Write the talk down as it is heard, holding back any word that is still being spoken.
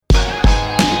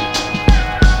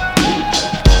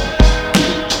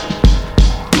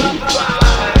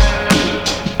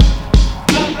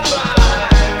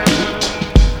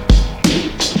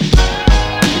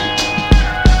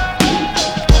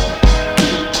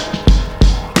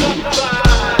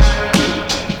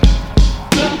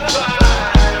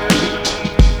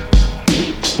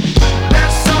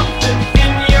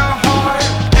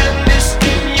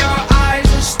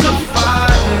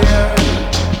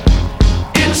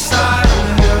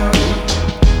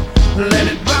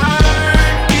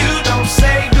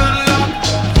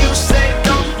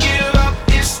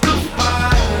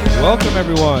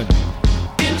everyone.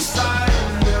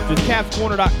 To the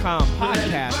CavsCorner.com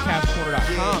podcast,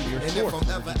 CavsCorner.com, your source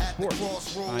for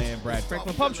sports. I am Brad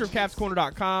Franklin, publisher of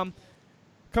CavsCorner.com,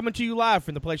 coming to you live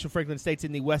from the palatial Franklin Estates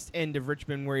in the west end of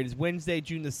Richmond, where it is Wednesday,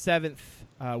 June the 7th.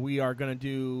 We are going to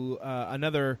do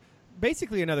another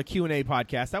Q&A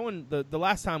podcast. That one, the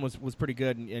last time was pretty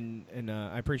good, and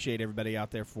I appreciate everybody out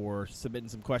there for submitting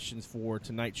some questions for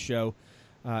tonight's show.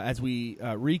 As we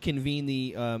reconvene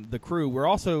the crew, we're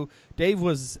also, Dave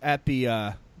was at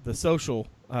the social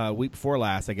week before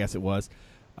last, I guess it was,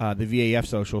 the VAF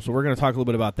social. So we're going to talk a little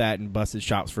bit about that and bust his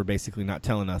chops for basically not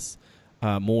telling us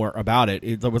more about it.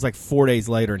 It was like 4 days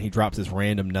later, and he drops this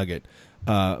random nugget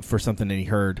for something that he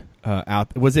heard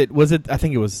out. Was it? I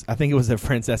think it was that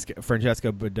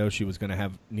Francesco Bedoshi was going to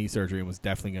have knee surgery and was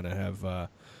definitely going to have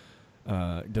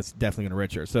definitely going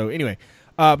to redshirt. So anyway.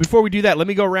 Before we do that, let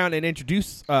me go around and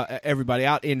introduce everybody.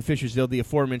 Out in Fishersville, the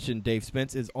aforementioned Dave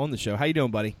Spence is on the show. How you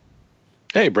doing, buddy?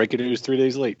 Hey, breaking news 3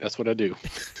 days late. That's what I do.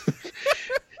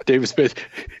 Dave Spence.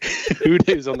 Who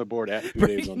Dave's on the board at? Who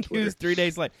Dave's on Twitter? News 3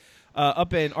 days late.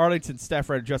 Up in Arlington, staff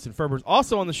writer Justin Ferber's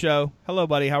also on the show. Hello,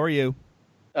 buddy. How are you?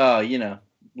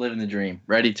 Living the dream.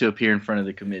 Ready to appear in front of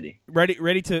the committee.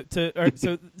 Ready to. All right,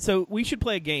 so we should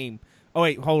play a game. Oh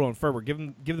wait, hold on, Ferber.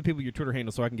 Give the people your Twitter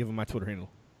handle so I can give them my Twitter handle.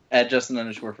 At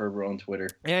Justin_Ferber on Twitter.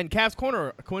 And Cavs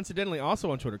Corner, coincidentally,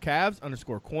 also on Twitter.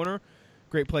 Cavs_Corner.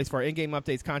 Great place for our in-game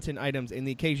updates, content items, and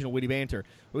the occasional witty banter.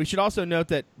 We should also note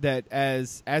that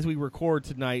as we record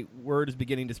tonight, word is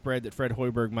beginning to spread that Fred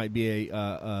Hoiberg might be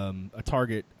a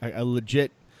target, a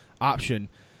legit option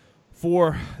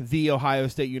for the Ohio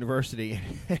State University.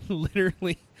 And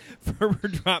literally, Ferber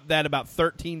dropped that about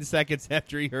 13 seconds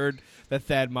after he heard that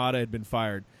Thad Matta had been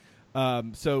fired.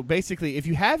 So basically, if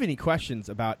you have any questions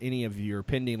about any of your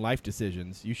pending life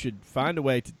decisions, you should find a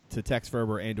way to text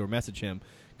Ferber and or message him,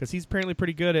 because he's apparently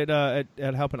pretty good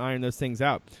at helping iron those things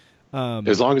out.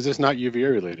 As long as it's not UVA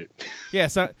related. Yeah,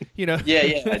 so,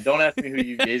 Yeah. Don't ask me who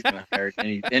UVA is going to hire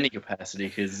in any capacity,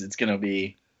 because it's going to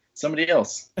be somebody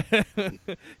else. Yeah,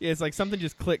 it's like something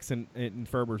just clicks in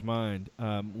Ferber's mind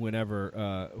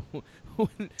whenever.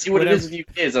 See, what it is with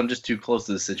UVA is I'm just too close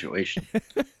to the situation.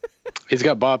 He's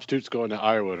got Bob Stoops going to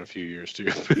Iowa in a few years, too.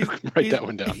 Write that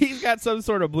one down. He's got some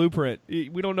sort of blueprint. We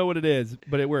don't know what it is,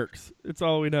 but it works. It's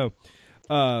all we know.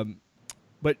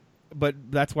 But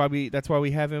that's why we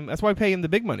have him. That's why we pay him the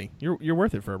big money. You're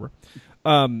worth it, Ferber.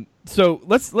 So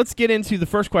let's get into the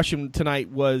first question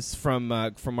tonight. Was from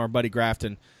our buddy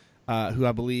Grafton, who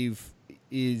I believe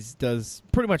does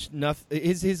pretty much nothing.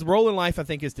 His role in life, I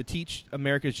think, is to teach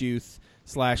America's youth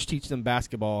 / teach them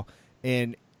basketball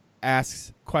and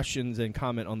asks questions and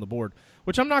comment on the board,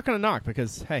 which I'm not going to knock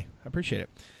because, hey, I appreciate it.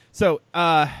 So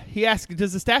he asked,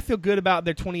 does the staff feel good about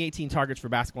their 2018 targets for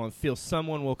basketball and feel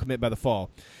someone will commit by the fall?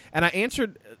 And I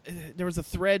answered, there was a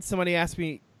thread, somebody asked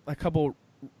me a couple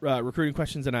recruiting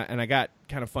questions, and I got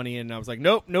kind of funny, and I was like,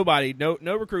 nope, nobody,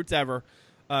 no recruits ever.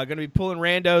 Going to be pulling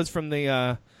randos from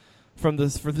for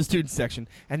the student section.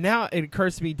 And now it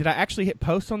occurs to me, did I actually hit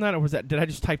post on that, or did I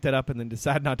just type that up and then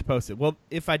decide not to post it? Well,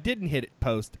 if I didn't hit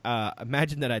post,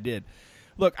 imagine that I did.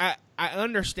 Look, I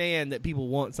understand that people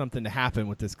want something to happen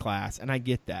with this class, and I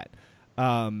get that.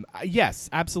 Yes,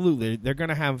 absolutely. They're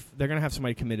gonna have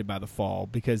somebody committed by the fall,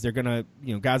 because they're gonna,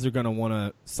 guys are gonna want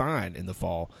to sign in the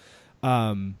fall.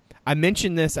 I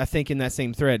mentioned this, I think, in that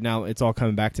same thread. Now it's all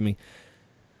coming back to me.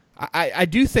 I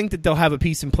do think that they'll have a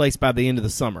piece in place by the end of the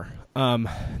summer.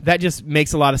 That just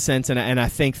makes a lot of sense, and I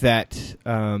think that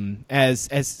as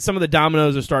some of the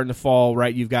dominoes are starting to fall,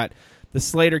 right? You've got the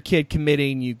Slater kid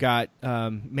committing. You've got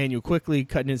Manuel Quickly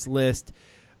cutting his list.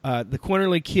 The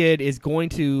Quinterly kid is going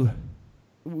to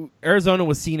 – Arizona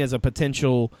was seen as a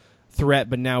potential threat,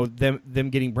 but now them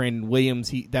getting Brandon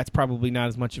Williams, that's probably not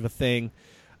as much of a thing.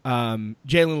 Jalen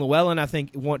Llewellyn, I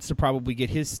think, wants to probably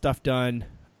get his stuff done.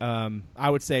 I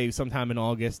would say sometime in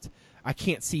August. I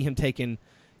can't see him taking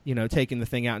the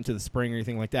thing out into the spring or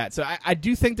anything like that. So I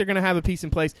do think they're going to have a piece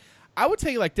in place. I would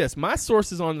tell you like this. My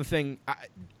sources on the thing,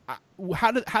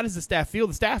 how does the staff feel?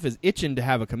 The staff is itching to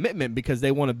have a commitment because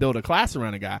they want to build a class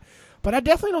around a guy. But I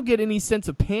definitely don't get any sense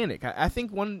of panic. I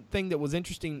think one thing that was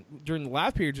interesting during the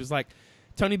live periods was like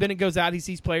Tony Bennett goes out, he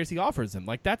sees players, he offers them.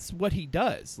 Like, that's what he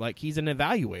does. Like, he's an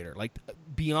evaluator. Like,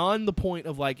 beyond the point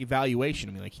of, like, evaluation.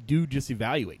 I mean, like, he just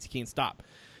evaluates. He can't stop.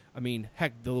 I mean,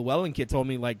 heck, the Llewellyn kid told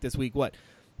me, like, this week,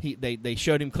 they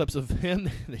showed him clips of him,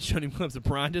 they showed him clips of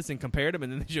Prondis and compared him,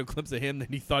 and then they showed clips of him that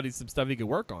he thought he's some stuff he could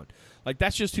work on. Like,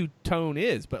 that's just who Tone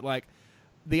is. But, like,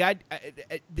 the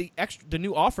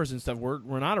new offers and stuff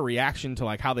were not a reaction to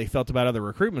like how they felt about other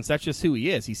recruitments. That's just who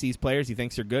he is. He sees players, he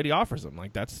thinks they're good, he offers them.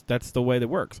 Like that's the way that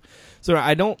works. So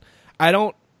I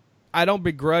I don't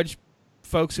begrudge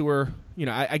folks who are,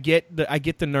 I get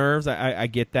the nerves. I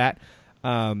get that.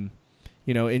 And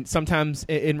sometimes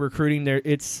in recruiting there,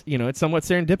 it's somewhat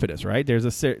serendipitous,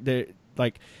 right?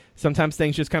 Like sometimes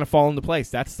things just kind of fall into place.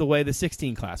 That's the way the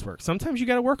 16 class works. Sometimes you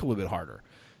got to work a little bit harder.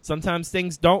 Sometimes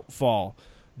things don't fall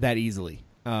that easily.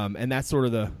 And that's sort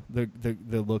of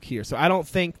the look here. So I don't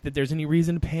think that there's any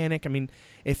reason to panic. I mean,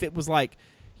 if it was like,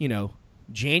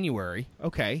 January,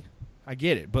 okay, I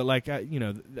get it. But like,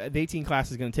 the 18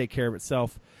 class is going to take care of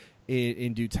itself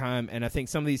in due time. And I think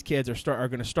some of these kids are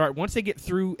going to start, once they get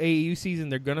through AAU season,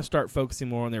 they're going to start focusing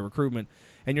more on their recruitment.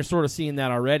 And you're sort of seeing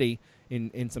that already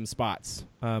in some spots,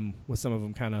 with some of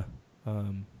them kind of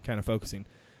focusing.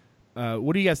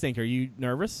 What do you guys think? Are you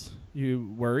nervous?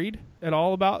 You worried at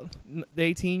all about the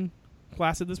 18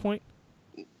 class at this point?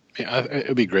 Yeah, it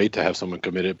would be great to have someone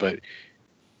committed, but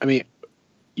I mean,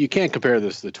 you can't compare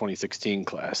this to the 2016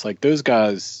 class. Like those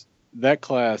guys, that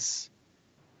class,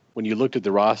 when you looked at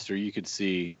the roster, you could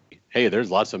see, hey,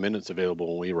 there's lots of minutes available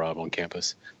when we arrive on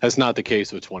campus. That's not the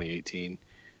case with 2018.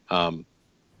 There's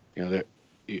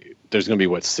going to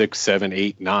be 6, 7,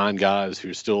 8, 9 guys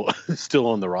who are still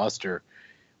on the roster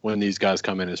when these guys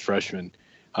come in as freshmen.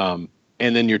 And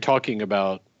then you're talking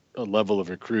about a level of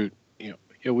recruit.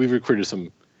 We've recruited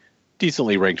some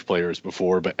decently ranked players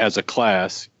before, but as a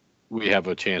class, we have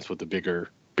a chance with a bigger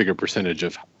percentage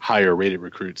of higher rated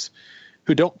recruits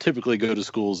who don't typically go to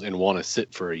schools and want to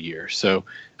sit for a year. So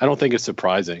I don't think it's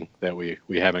surprising that we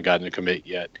haven't gotten a commit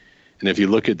yet. And if you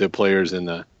look at the players in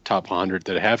the top 100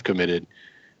 that have committed,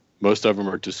 most of them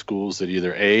are to schools that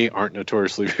either A, aren't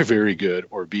notoriously very good,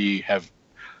 or B, have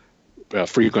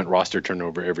frequent roster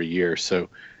turnover every year. So,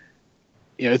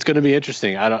 it's going to be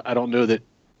interesting. I don't know that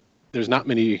there's not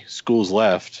many schools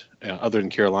left other than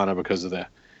Carolina because of the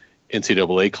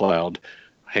NCAA cloud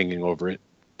hanging over it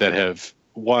that have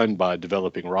won by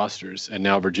developing rosters. And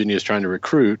now Virginia is trying to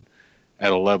recruit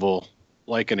at a level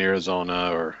like in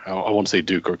Arizona, or I won't say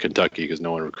Duke or Kentucky because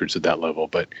no one recruits at that level,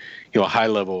 but high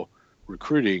level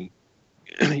recruiting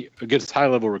against high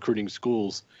level recruiting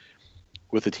schools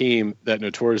with a team that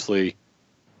notoriously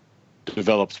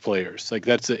develops players. Like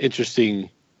that's an interesting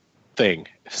thing.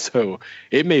 So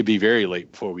it may be very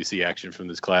late before we see action from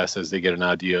this class as they get an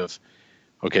idea of,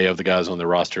 okay, of the guys on the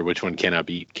roster, which one can I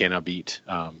beat?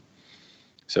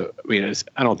 So, I mean,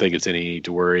 I don't think it's any need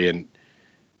to worry. And,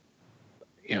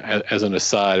 as an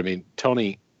aside, I mean,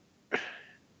 Tony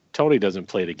doesn't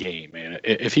play the game, man.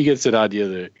 If he gets that idea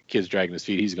that the kid's dragging his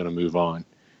feet, he's going to move on.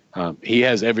 He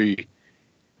has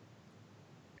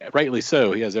rightly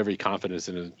so, he has every confidence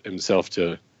in himself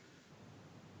to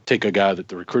take a guy that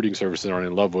the recruiting services aren't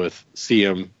in love with, see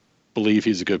him, believe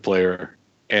he's a good player,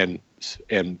 and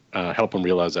help him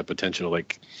realize that potential.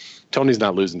 Like Tony's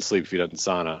not losing sleep if he doesn't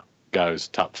sign a guy who's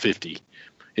top 50,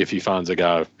 if he finds a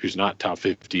guy who's not top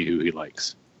 50 who he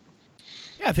likes.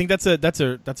 Yeah, I think that's a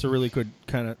really good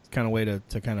kind of way to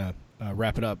kind of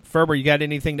wrap it up. Ferber, you got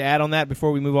anything to add on that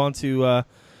before we move on to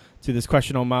this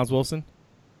question on Miles Wilson?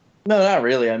 No, not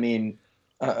really. I mean,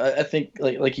 I think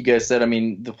like you guys said, I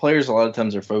mean, the players a lot of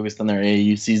times are focused on their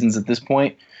AAU seasons at this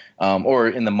point, or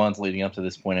in the months leading up to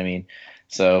this point. I mean,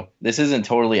 so this isn't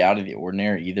totally out of the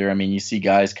ordinary either. I mean, you see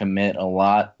guys commit a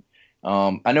lot.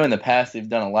 I know in the past they've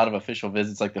done a lot of official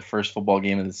visits, like the first football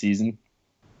game of the season,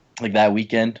 like that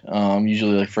weekend,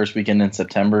 usually like first weekend in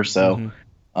September. So,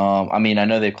 I mean, I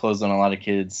know they've closed on a lot of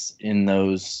kids in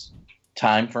those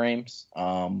time frames.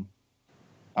 I'm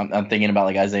thinking about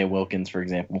like Isaiah Wilkins, for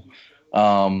example.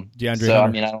 DeAndre so, Hunter.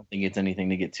 I mean, I don't think it's anything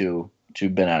to get too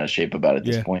bent out of shape about at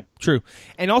this point. True.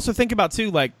 And also think about,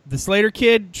 too, like the Slater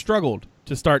kid struggled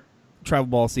to start travel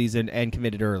ball season and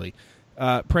committed early.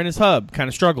 Prentice Hub kind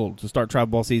of struggled to start travel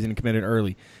ball season and committed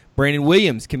early. Brandon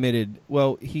Williams committed.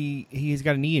 Well, he's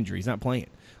got a knee injury. He's not playing.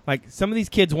 Like some of these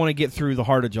kids want to get through the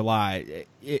heart of July.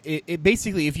 It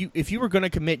basically, if you were going to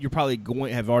commit, you're probably going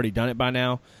to have already done it by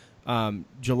now.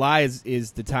 July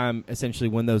is the time essentially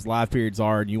when those live periods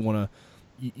are, and you want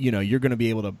to, you're going to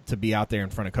be able to be out there in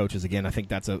front of coaches again. I think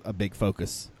that's a big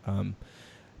focus.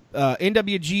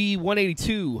 NWG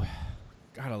 182.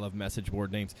 God, I love message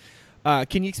board names.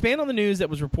 Can you expand on the news that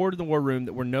was reported in the War Room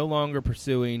that we're no longer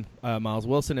pursuing Miles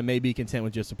Wilson and may be content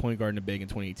with just a point guard and a big in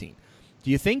 2018? Do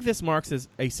you think this marks as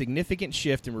a significant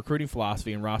shift in recruiting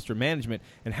philosophy and roster management,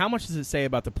 and how much does it say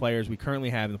about the players we currently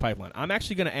have in the pipeline? I'm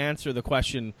actually going to answer the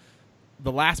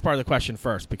last part of the question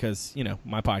first because,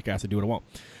 my podcast, I do what I want.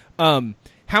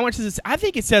 How much does it say? I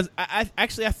think it says I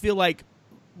feel like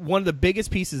one of the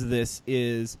biggest pieces of this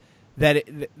is that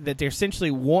they essentially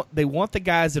want the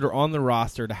guys that are on the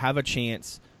roster to have a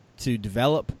chance to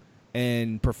develop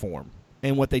and perform.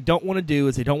 And what they don't want to do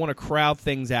is they don't want to crowd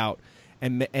things out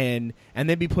and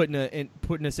then be put in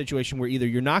a situation where either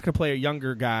you're not going to play a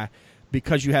younger guy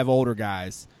because you have older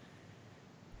guys,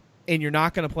 and you're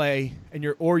not going to play,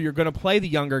 or you're going to play the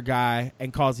younger guy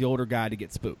and cause the older guy to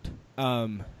get spooked.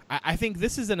 I think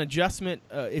this is an adjustment.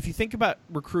 If you think about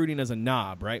recruiting as a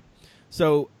knob, right?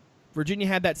 So Virginia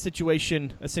had that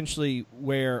situation essentially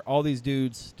where all these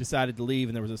dudes decided to leave,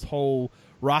 and there was this whole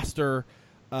roster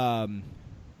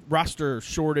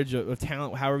shortage of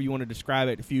talent, however you want to describe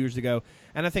it, a few years ago.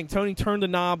 And I think Tony turned the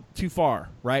knob too far,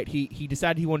 right? He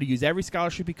decided he wanted to use every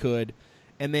scholarship he could,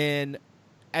 and then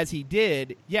as he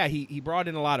did, he brought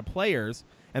in a lot of players,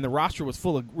 and the roster was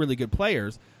full of really good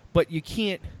players. But you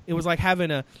can't. It was like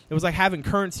having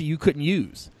currency you couldn't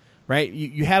use, right?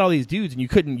 You had all these dudes, and you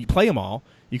couldn't play them all.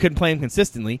 You couldn't play them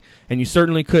consistently, and you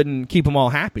certainly couldn't keep them all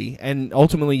happy. And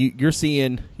ultimately, you're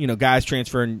seeing guys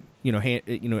transferring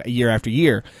year after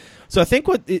year. So I think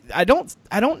I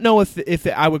don't know if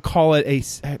I would call it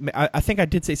I think I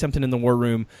did say something in the war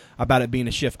room about it being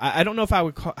a shift. I don't know if I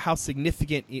would call how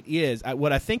significant it is.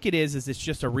 What I think it is it's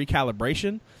just a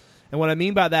recalibration, and what I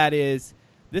mean by that is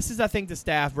this is, I think, the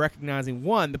staff recognizing,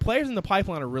 one, the players in the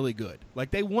pipeline are really good.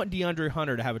 Like, they want DeAndre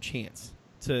Hunter to have a chance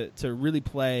to really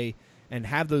play and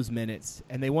have those minutes,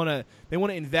 and they want to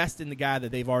invest in the guy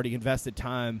that they've already invested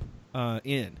time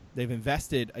in. They've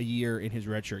invested a year in his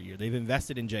redshirt year. They've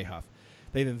invested in Jay Huff.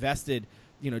 They've invested,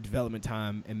 development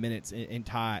time and minutes in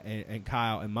Ty and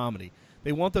Kyle and Mamadi.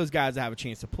 They want those guys to have a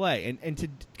chance to play. And to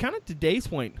kind of to Dave's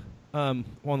point on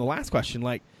the last question,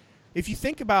 like, if you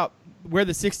think about where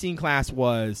the 16 class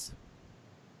was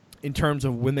in terms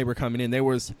of when they were coming in, there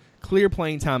was clear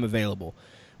playing time available.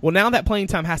 Well, now that playing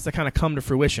time has to kind of come to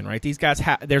fruition, right? These guys,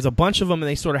 there's a bunch of them, and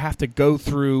they sort of have to go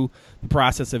through the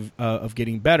process of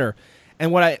getting better.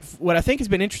 And what I think has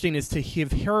been interesting is to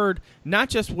have heard not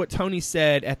just what Tony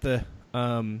said at the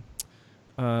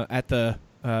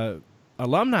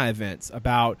alumni events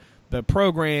about the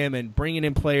program and bringing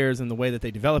in players and the way that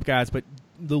they develop guys, but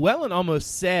Llewellyn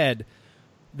almost said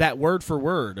that word for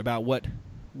word about what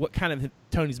kind of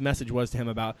Tony's message was to him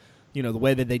about the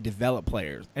way that they develop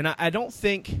players. And I don't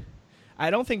think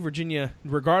Virginia,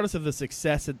 regardless of the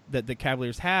success that the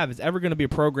Cavaliers have, is ever going to be a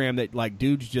program that like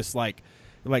dudes just like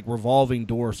revolving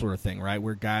door sort of thing, right?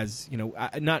 Where guys,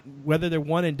 not whether they're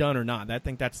one and done or not. I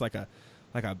think that's like a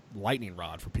lightning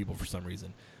rod for people for some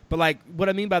reason. But like what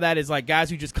I mean by that is like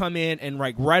guys who just come in and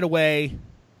like right away,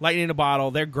 lightning in a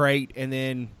bottle, they're great, and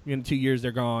then 2 years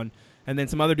they're gone, and then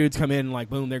some other dudes come in and like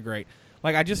boom, they're great.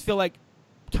 Like I just feel like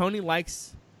Tony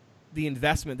likes the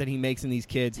investment that he makes in these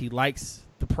kids. He likes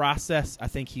the process. I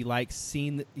think he likes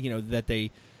seeing that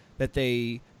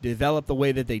they develop the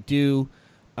way that they do.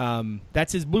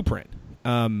 That's his blueprint,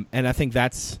 and I think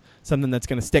that's something that's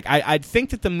going to stick. I think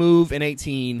that the move in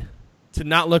 2018 to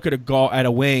not look at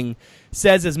a wing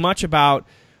says as much about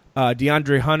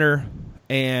DeAndre Hunter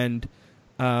and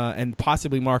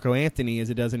possibly Marco Anthony as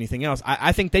it does anything else.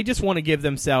 I think they just want to give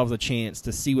themselves a chance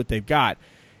to see what they've got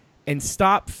and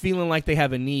stop feeling like they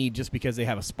have a need just because they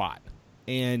have a spot.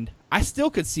 And I still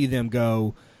could see them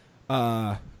go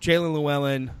Jalen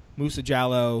Llewellyn, Musa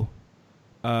Jallow,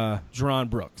 Jerron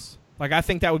Brooks. Like, I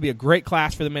think that would be a great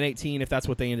class for them in 2018 if that's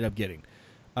what they ended up getting.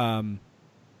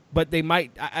 But they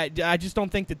might I just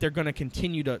don't think that they're going to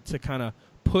continue to kind of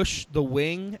push the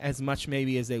wing as much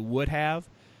maybe as they would have.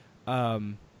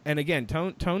 And again,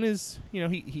 Tone is,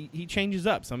 he changes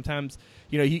up. Sometimes,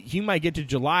 he might get to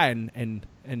July and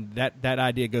that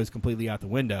idea goes completely out the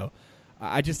window.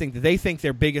 I just think that they think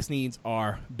their biggest needs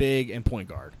are big and point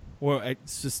guard. Or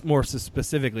it's just more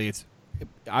specifically, it's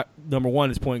number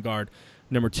one is point guard,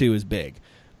 number two is big.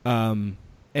 And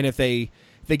if they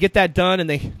get that done and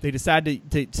they decide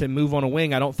to move on a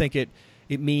wing, I don't think it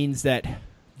means that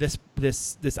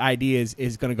this idea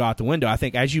is going to go out the window. I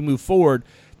think as you move forward,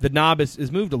 the knob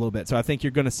is moved a little bit. So I think you're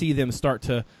going to see them start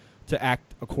to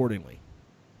act accordingly.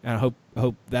 And I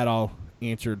hope that all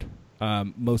answered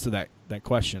most of that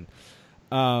question.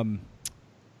 I'm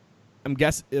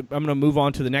going to move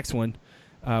on to the next one,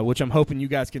 which I'm hoping you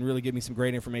guys can really give me some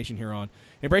great information here on.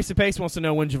 Embrace the Pace wants to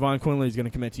know when Javon Quinley is going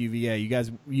to commit to UVA. You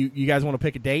guys want to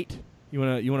pick a date? You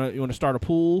want to start a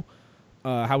pool?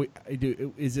 How we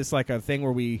do? Is this like a thing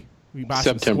where we buy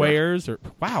September. Some squares or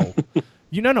wow?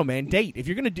 No, man. Date. If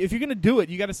you're gonna do it,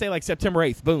 you got to say like September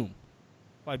 8th. Boom.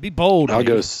 Like, be bold. I'll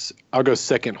go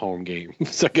second home game,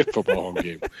 second football home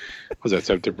game. Was that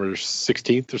September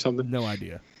 16th or something? No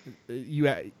idea. You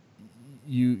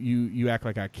act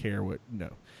like I care what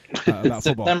about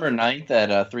football. September 9th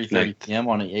at 3:30 p.m.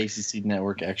 on the ACC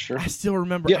Network Extra. I still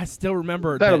remember. Yep. I still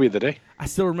remember. That'll be the day. I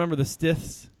still remember the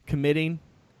Stiffs committing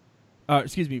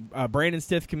Brandon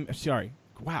Stith.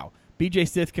 BJ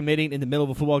Stith committing in the middle of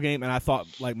a football game, and I thought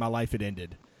like my life had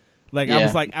ended. Like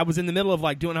I was in the middle of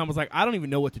like doing. I was like, I don't even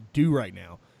know what to do right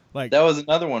now. Like that was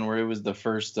another one where it was the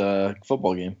first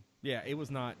football game. Yeah, it was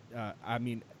not.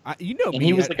 And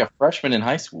he was like a freshman in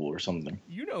high school or something.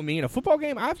 You know me in a football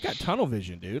game. I've got tunnel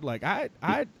vision, dude. Like I'm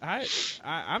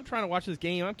trying to watch this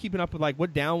game. I'm keeping up with like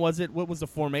what down was it, what was the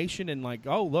formation, and like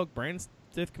look, Brandon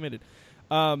Stith committed.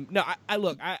 No,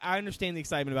 I understand the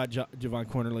excitement about Javon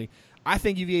Cornerly. I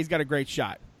think UVA's got a great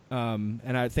shot,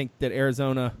 and I think that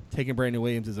Arizona taking Brandon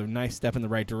Williams is a nice step in the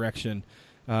right direction.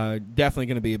 Definitely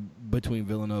going to be between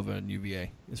Villanova and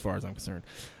UVA as far as I'm concerned.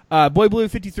 Boy Blue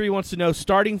 53 wants to know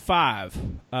starting five.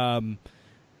 I'm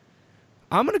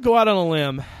going to go out on a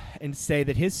limb and say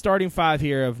that his starting five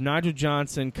here of Nigel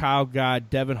Johnson, Kyle Guy,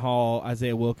 Devin Hall,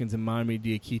 Isaiah Wilkins, and Mohamed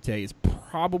Diakite is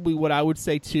probably what I would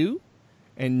say too,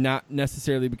 and not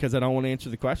necessarily because I don't want to answer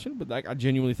the question, but like I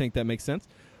genuinely think that makes sense.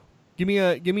 Give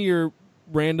me your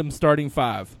random starting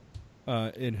five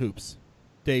in hoops.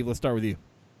 Dave, let's start with you.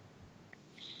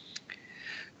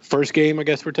 First game, I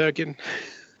guess we're talking.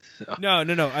 No.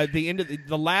 The end of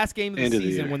the last game of the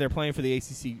season the when they're playing for the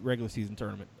ACC regular season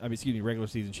tournament. Regular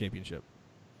season championship.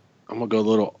 I'm gonna go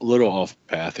a little off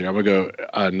path here. I'm gonna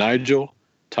go Nigel,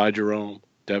 Ty Jerome,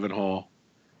 Devin Hall,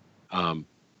 DeAndre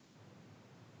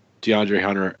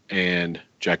Hunter, and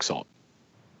Jack Salt.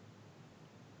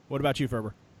 What about you,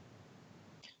 Ferber?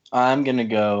 I'm gonna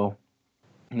go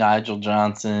Nigel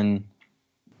Johnson,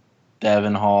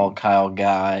 Devin Hall, Kyle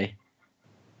Guy,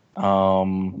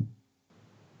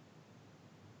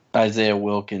 Isaiah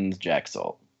Wilkins, Jack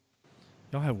Salt.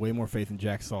 Y'all have way more faith in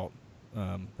Jack Salt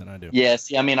than I do. Yeah,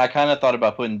 see, I mean, I kind of thought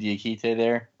about putting Diakite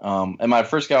there. And my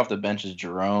first guy off the bench is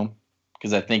Jerome,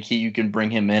 because I think you can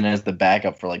bring him in as the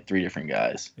backup for like three different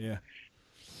guys. Yeah.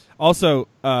 Also,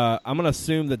 I'm going to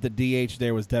assume that the DH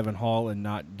there was Devin Hall and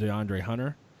not DeAndre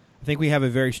Hunter. I think we have a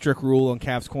very strict rule on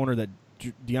CavsCorner that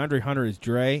DeAndre Hunter is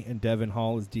Dre and Devin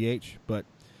Hall is DH, but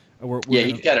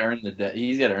he's got to earn the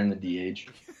DH.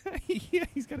 Yeah,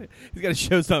 he's got to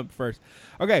show something first.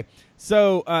 Okay,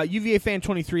 so UVA fan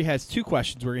 23 has two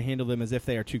questions. We're going to handle them as if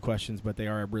they are two questions, but they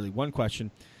are really one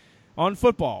question. On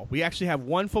football, we actually have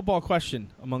one football question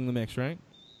among the mix, right?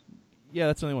 Yeah,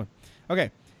 that's the only one.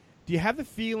 Okay, do you have the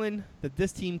feeling that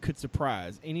this team could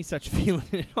surprise? Any such feeling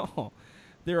at all?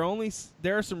 There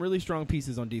are some really strong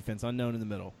pieces on defense, unknown in the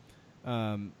middle.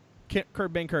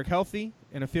 Kurt Benkirk healthy,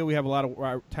 and I feel we have a lot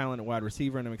of talent at wide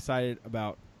receiver, and I'm excited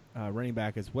about running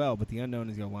back as well, but the unknown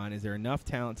is going to line. Is there enough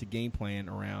talent to game plan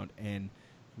around and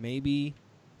maybe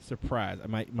surprise?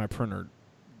 My printer,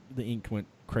 the ink went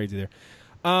crazy there.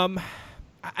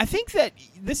 I think that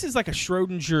this is like a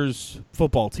Schrodinger's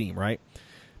football team, right?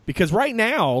 Because right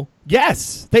now,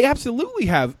 yes, they absolutely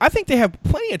have. I think they have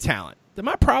plenty of talent.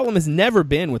 My problem has never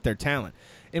been with their talent.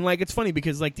 And like it's funny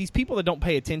because like these people that don't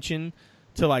pay attention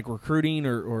to like recruiting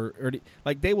or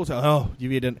like they will say, "Oh, you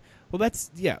didn't." Well,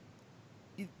 that's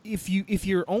If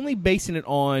you're only basing it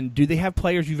on do they have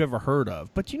players you've ever heard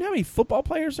of, but you know how many football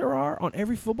players there are on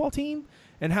every football team,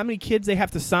 and how many kids they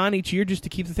have to sign each year just to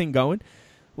keep the thing going.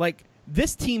 Like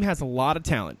this team has a lot of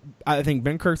talent. I think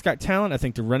Ben Kirk's got talent. I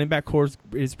think the running back core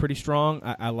is pretty strong.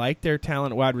 I like their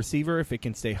talent at wide receiver if it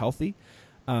can stay healthy.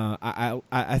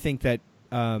 I think that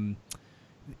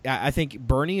I think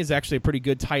Bernie is actually a pretty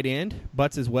good tight end.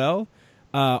 Butts as well.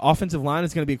 Offensive line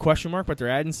is going to be a question mark, but they're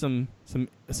adding some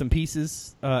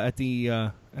pieces at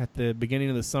the beginning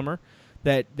of the summer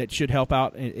that should help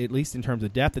out at least in terms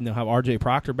of depth, and they'll have R.J.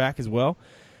 Proctor back as well.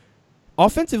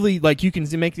 Offensively, like you can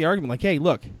make the argument, like, hey,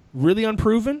 look, really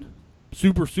unproven,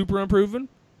 super unproven,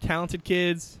 talented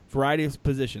kids, variety of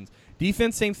positions.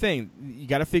 Defense, same thing. You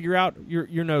got to figure out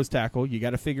your nose tackle. You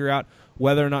got to figure out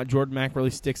whether or not Jordan Mack really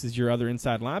sticks as your other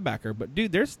inside linebacker. But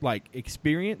dude, there's like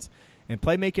experience and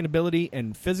playmaking ability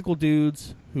and physical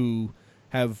dudes who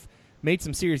have made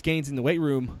some serious gains in the weight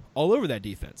room all over that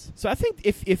defense. So I think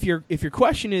if your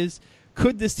question is,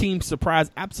 could this team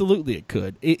surprise? Absolutely it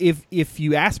could. If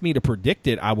you ask me to predict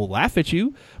it, I will laugh at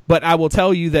you, but I will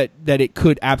tell you that it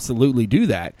could absolutely do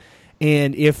that.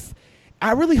 And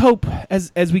I really hope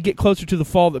as we get closer to the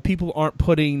fall that people aren't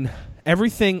putting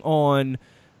everything on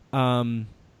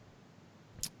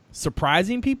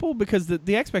surprising people, because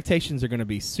the expectations are going to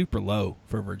be super low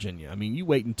for Virginia. I mean, you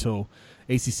wait until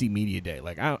ACC Media Day.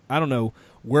 Like I don't know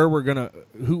where we're gonna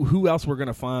who else we're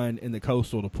gonna find in the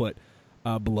Coastal to put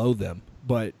below them,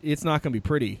 but it's not going to be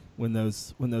pretty when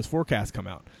those forecasts come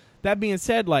out. That being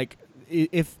said, like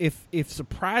if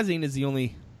surprising is the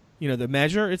only the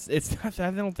measure, it's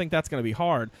I don't think that's going to be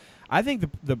hard. I think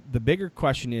the bigger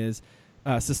question is,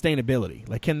 sustainability.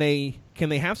 Like, can they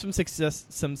have some success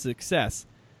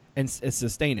and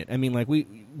sustain it? I mean, like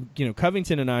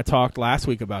Covington and I talked last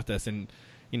week about this, and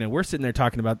we're sitting there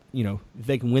talking about if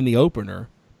they can win the opener. ...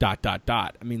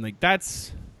 I mean, like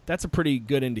that's a pretty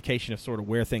good indication of sort of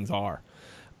where things are.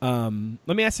 Let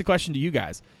me ask the question to you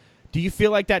guys. Do you feel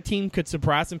like that team could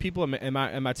surprise some people? Am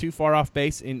I too far off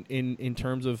base in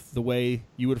terms of the way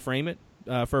you would frame it?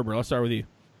 Ferber, let's start with you.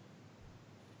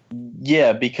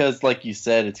 Yeah, because like you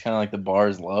said, it's kind of like the bar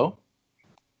is low.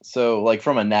 So like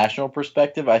from a national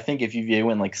perspective, I think if UVA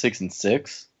went like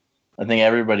 6-6, I think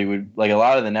everybody would, like a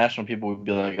lot of the national people would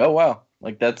be like, oh wow,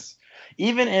 like that's,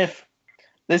 even if,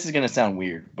 this is going to sound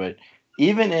weird, but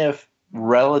even if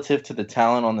relative to the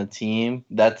talent on the team,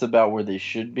 that's about where they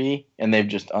should be, and they've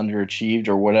just underachieved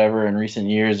or whatever in recent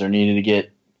years, or needed to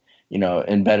get,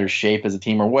 in better shape as a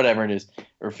team or whatever it is,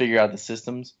 or figure out the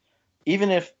systems.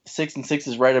 Even if 6-6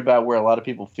 is right about where a lot of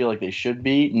people feel like they should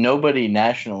be, nobody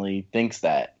nationally thinks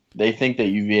that. They think that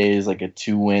UVA is like a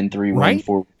 2-win, 3-win, right?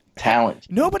 4 talent.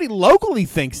 Nobody locally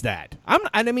thinks that.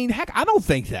 I mean, heck, I don't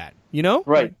think that.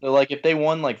 Right. So like if they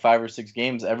won like 5 or 6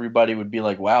 games, everybody would be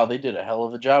like, wow, they did a hell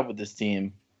of a job with this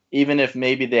team, even if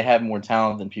maybe they have more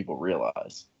talent than people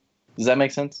realize. Does that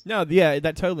make sense? No, yeah,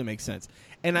 that totally makes sense.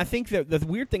 And I think that the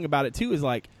weird thing about it too is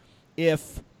like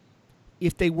if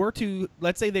they were to,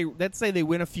 let's say they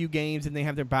win a few games and they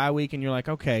have their bye week, and you're like,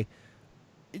 okay,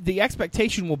 the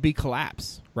expectation will be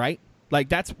collapse, right? Like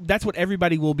that's what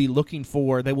everybody will be looking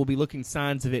for. They will be looking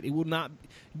signs of it. It will not.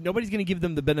 Nobody's going to give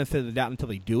them the benefit of the doubt until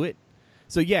they do it.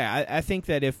 So yeah, I think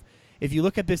that if you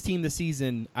look at this team this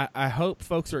season, I hope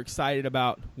folks are excited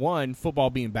about, one, football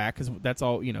being back, because that's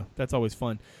all that's always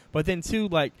fun. But then two,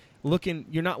 like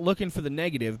you're not looking for the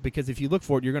negative, because if you look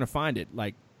for it, you're going to find it.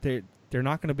 Like they're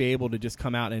not going to be able to just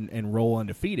come out and roll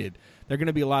undefeated. They're going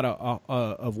to be a lot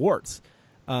of warts.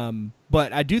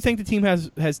 But I do think the team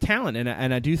has talent,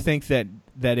 and I do think that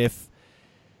if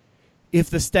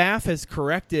the staff has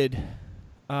corrected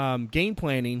game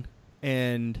planning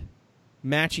and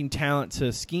matching talent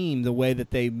to scheme the way that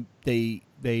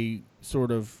they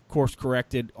sort of course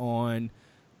corrected on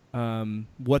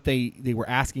what they were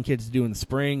asking kids to do in the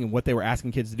spring and what they were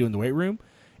asking kids to do in the weight room,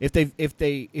 if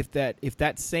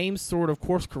that same sort of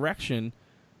course correction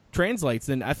translates,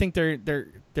 then I think they're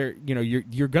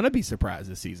you're going to be surprised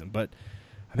this season. But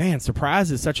man,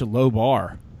 surprise is such a low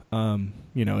bar.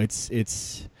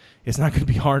 It's not going to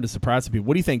be hard to surprise people.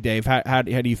 What do you think, Dave? How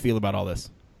do you feel about all this?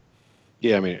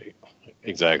 Yeah, I mean,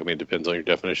 exactly. I mean, it depends on your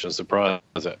definition of surprise.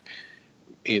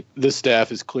 This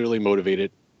staff is clearly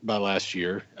motivated by last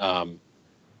year.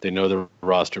 They know the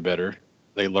roster better.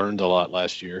 They learned a lot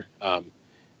last year.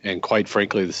 And quite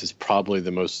frankly, this is probably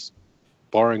the most,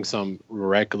 barring some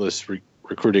miraculous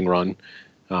recruiting run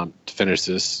to finish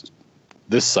this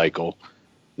cycle,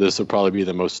 this will probably be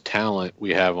the most talent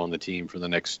we have on the team for the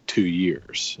next 2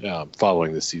 years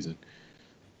following this season.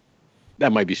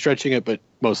 That might be stretching it, but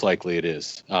most likely it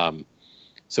is.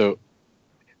 So,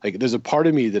 like, there's a part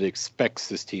of me that expects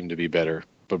this team to be better,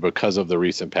 but because of the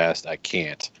recent past, I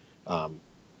can't.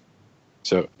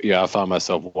 So, yeah, I found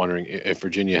myself wondering if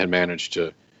Virginia had managed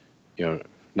to,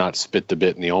 not spit the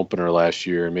bit in the opener last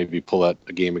year and maybe pull out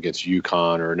a game against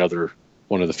UConn or another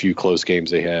one of the few close games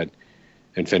they had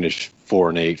and finish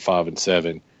 4-8,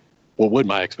 5-7. What would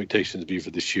my expectations be for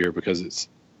this year? Because it's,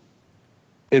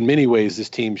 in many ways, this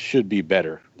team should be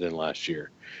better than last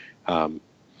year. So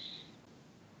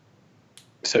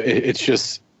it's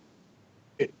just,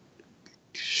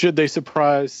 should they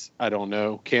surprise? I don't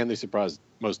know. Can they surprise?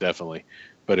 Most definitely.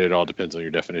 But it all depends on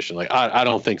your definition. Like, I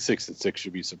don't think 6-6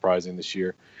 should be surprising this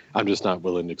year. I'm just not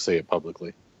willing to say it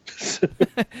publicly.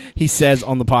 He says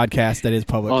on the podcast that is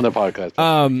public. On the podcast.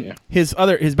 Yeah. His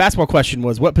basketball question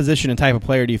was, what position and type of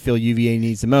player do you feel UVA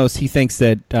needs the most? He thinks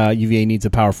that UVA needs a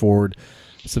power forward,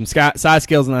 some size,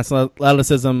 skills, and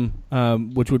athleticism,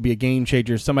 which would be a game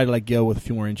changer. Somebody like Gill with a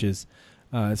few more inches.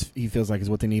 He feels like is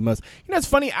what they need most. It's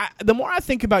funny. The more I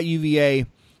think about UVA,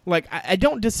 like I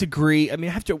don't disagree. I mean,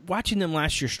 after watching them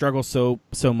last year struggle so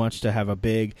much to have a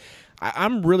big,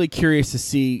 I'm really curious to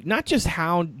see not just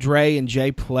how Dre and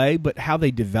Jay play, but how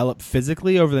they develop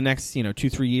physically over the next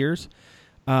 2-3 years.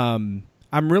 I'm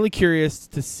really curious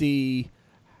to see.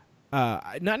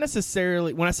 Not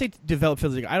necessarily when I say develop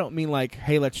physically, I don't mean like,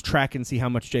 hey, let's track and see how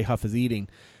much Jay Huff is eating.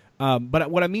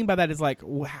 But what I mean by that is like,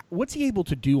 what's he able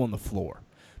to do on the floor?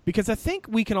 Because I think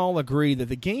we can all agree that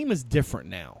the game is different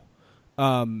now.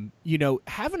 Having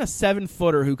a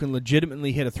 7-footer who can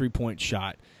legitimately hit a 3-point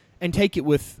shot and take it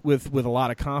with a lot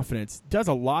of confidence does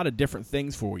a lot of different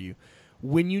things for you.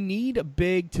 When you need a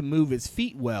big to move his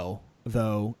feet well,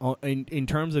 though, in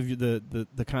terms of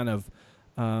the kind of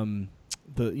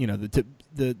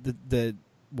the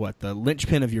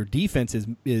linchpin of your defense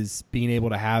is being able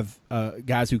to have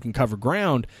guys who can cover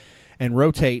ground and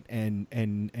rotate and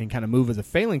kind of move as a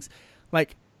phalanx.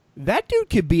 Like, that dude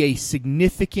could be a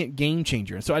significant game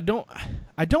changer. So I don't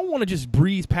want to just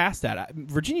breeze past that.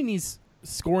 Virginia needs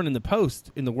scoring in the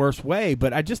post in the worst way,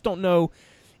 but I just don't know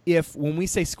if when we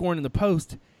say scoring in the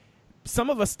post, some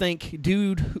of us think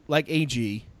dude like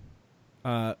AG,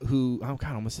 who I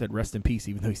almost said rest in peace,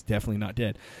 even though he's definitely not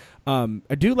dead.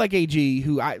 A dude like AG,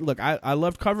 who I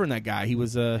loved covering that guy. He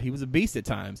was a beast at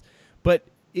times, but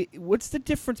what's the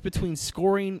difference between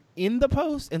scoring in the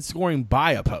post and scoring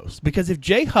by a post? Because if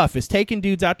Jay Huff is taking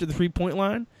dudes out to the 3-point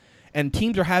line and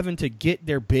teams are having to get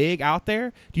their big out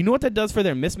there, do you know what that does for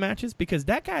their mismatches? Because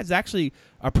that guy's actually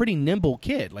a pretty nimble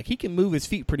kid. Like, he can move his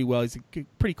feet pretty well. He's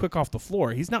pretty quick off the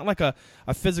floor. He's not like a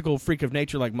physical freak of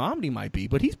nature like Mamdi might be,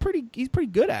 but he's pretty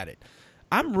good at it.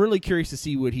 I'm really curious to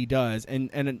see what he does.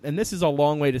 And this is a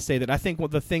long way to say that I think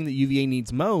the thing that UVA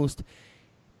needs most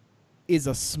is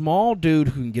a small dude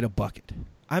who can get a bucket.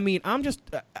 I mean,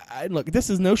 look, this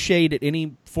is no shade at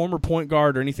any former point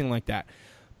guard or anything like that,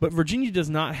 but Virginia does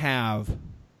not have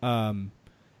a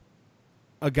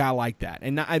guy like that.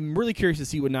 And I'm really curious to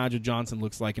see what Nigel Johnson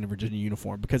looks like in a Virginia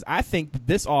uniform, because I think that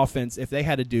this offense, if they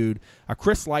had a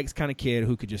Chris Likes kind of kid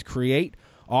who could just create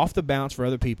off the bounce for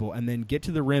other people and then get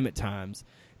to the rim at times,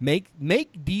 make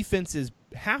defenses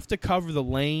have to cover the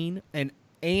lane and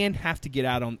have to get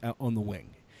out on the wing.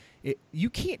 You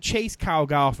can't chase Kyle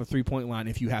Guy off a 3-point line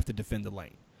if you have to defend the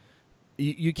lane.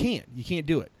 You can't. You can't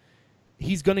do it.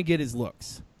 He's going to get his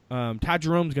looks. Ty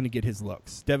Jerome's going to get his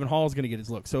looks. Devin Hall's going to get his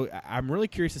looks. So I'm really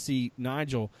curious to see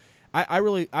Nigel. I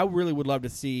really would love to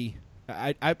see.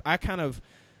 I don't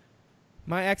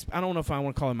know if I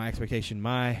want to call it my expectation.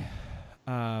 My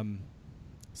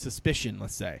suspicion,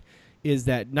 let's say, is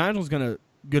that Nigel's going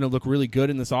to look really good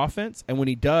in this offense, and when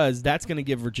he does, that's going to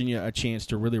give Virginia a chance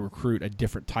to really recruit a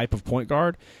different type of point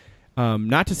guard.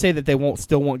 Not to say that they won't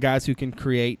still want guys who can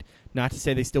create, not to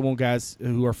say they still want guys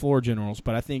who are floor generals,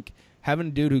 but I think having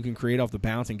a dude who can create off the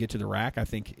bounce and get to the rack, I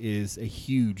think, is a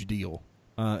huge deal,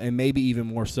 and maybe even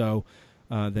more so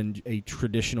than a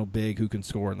traditional big who can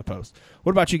score in the post.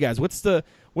 What about you guys? What's the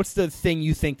thing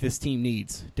you think this team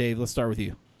needs? Dave, let's start with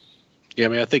you. Yeah, I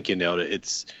mean, I think you nailed it.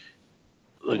 It's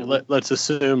let's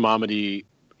assume Mamadi,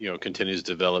 continues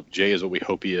to develop. Jay is what we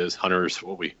hope he is. Hunter is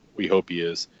what we hope he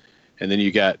is. And then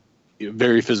you got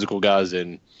very physical guys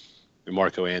in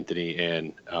Marco Anthony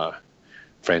and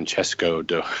Francesco,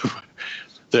 the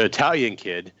Italian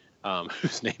kid,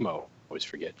 whose name I always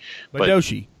forget.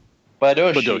 Badoshi.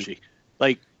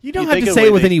 Like, you don't have to say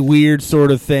it with any weird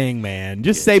sort of thing, man.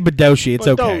 Just say Badoshi. It's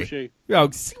okay. Yo,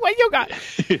 see what you got?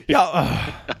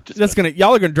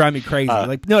 Y'all are gonna drive me crazy.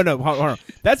 No, hold on.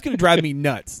 That's gonna drive me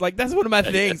nuts. Like, that's one of my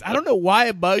things. I don't know why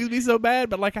it bugs me so bad,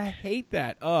 but like, I hate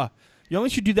that. You only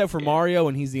should do that for Mario,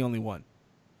 and he's the only one.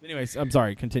 Anyways, I'm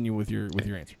sorry. Continue with your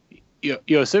answer.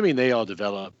 Assuming they all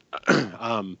develop,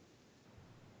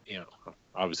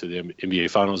 obviously the NBA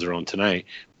Finals are on tonight,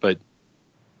 but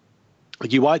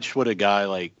like, you watch what a guy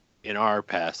like in our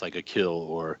past, like Akil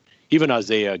or even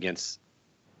Isaiah against,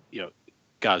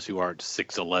 guys who aren't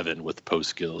 6'11" with post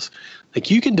skills. Like,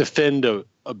 you can defend a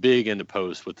big in the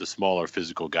post with the smaller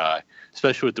physical guy,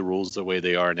 especially with the rules the way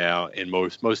they are now, and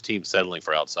most teams settling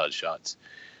for outside shots.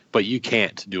 But you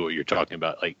can't do what you're talking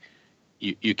about. Like,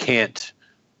 you can't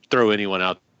throw anyone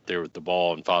out there with the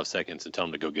ball in 5 seconds and tell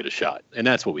them to go get a shot. And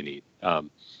that's what we need. I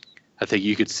think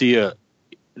you could see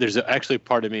there's actually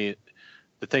part of me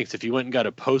that thinks if you went and got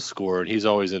a post scorer and he's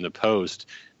always in the post,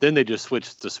 then they just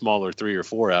switch the smaller 3 or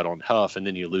 4 out on Huff, and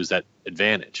then you lose that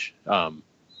advantage. Because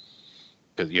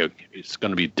it's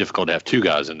going to be difficult to have 2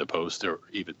 guys in the post or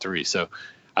even 3. So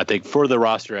I think for the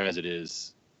roster as it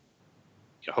is,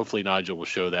 hopefully Nigel will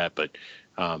show that. But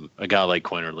a guy like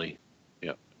Quinterly,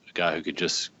 a guy who could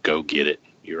just go get it.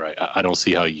 You're right. I don't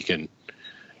see how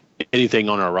anything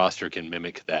on our roster can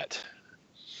mimic that.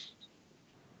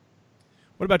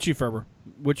 What about you, Ferber?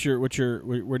 Where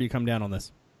do you come down on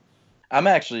this? I'm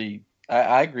actually,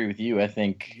 I agree with you. I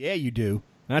think. Yeah, you do.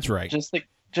 That's right.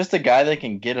 Just a guy that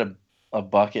can get a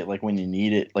bucket like when you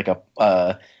need it. Like it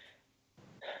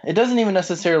doesn't even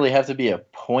necessarily have to be a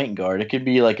point guard. It could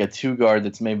be like a 2 guard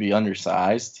that's maybe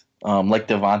undersized, like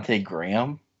Devontae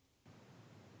Graham.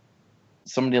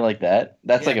 Somebody like that.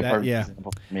 That's a perfect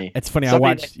example for me. It's funny.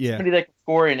 Somebody that can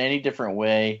score in any different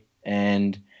way,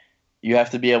 and you have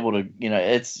to be able to,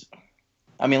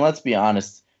 let's be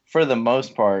honest. For the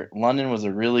most part, London was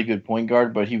a really good point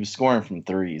guard, but he was scoring from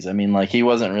threes. I mean, like, he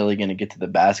wasn't really going to get to the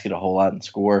basket a whole lot and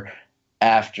score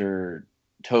after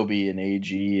Toby and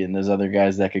AG and those other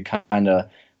guys that could kind of,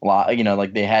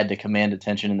 like they had to command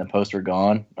attention and the posts were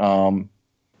gone.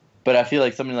 But I feel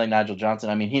like somebody like Nigel Johnson,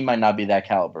 I mean, he might not be that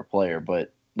caliber player,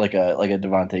 but like a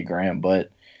Devontae Graham.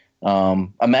 But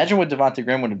imagine what Devontae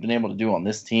Graham would have been able to do on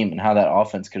this team and how that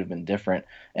offense could have been different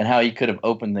and how he could have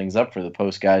opened things up for the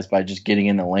post guys by just getting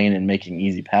in the lane and making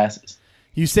easy passes.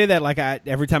 You say that like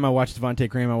every time I watched Devontae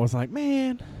Graham, I was like,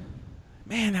 man,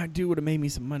 that dude would have made me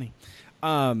some money.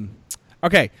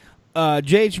 Okay.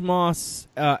 J.H. Moss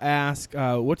asked,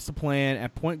 what's the plan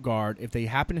at point guard if they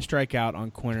happen to strike out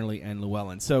on Quinterly and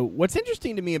Llewellyn? So what's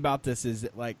interesting to me about this is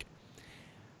that, like,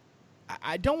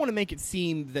 I don't want to make it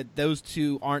seem that those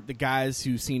two aren't the guys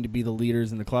who seem to be the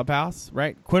leaders in the clubhouse,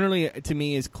 right? Quinterly, to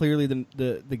me, is clearly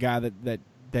the guy that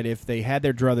if they had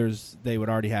their druthers, they would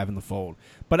already have in the fold.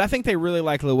 But I think they really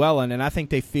like Llewellyn, and I think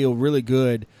they feel really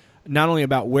good not only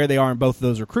about where they are in both of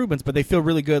those recruitments, but they feel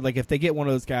really good. Like if they get one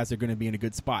of those guys, they're going to be in a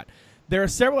good spot. There are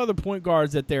several other point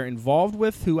guards that they're involved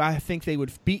with who I think they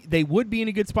would be in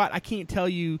a good spot. I can't tell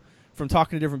you from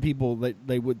talking to different people that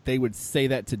they would say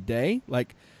that today.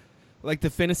 Like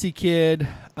the Fantasy kid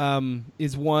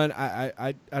is one.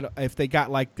 I if they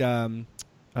got like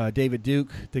David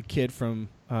Duke, the kid from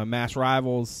Mass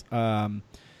Rivals.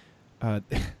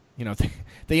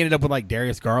 They ended up with like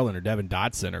Darius Garland or Devin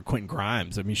Dotson or Quentin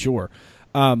Grimes. I mean, sure.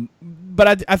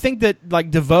 But I think that like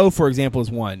DeVoe, for example,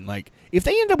 is one. Like if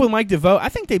they end up with Mike DeVoe, I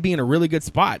think they'd be in a really good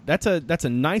spot. That's a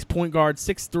nice point guard,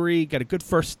 6'3", got a good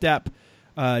first step,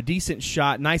 decent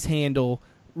shot, nice handle,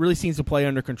 really seems to play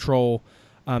under control.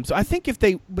 So I think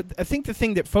but I think the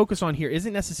thing that focus on here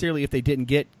isn't necessarily if they didn't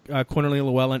get Quinterly and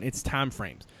Llewellyn, it's time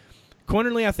frames.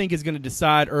 Quinterly, I think, is going to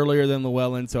decide earlier than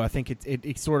Llewellyn, so I think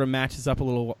it sort of matches up a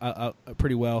little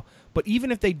pretty well. But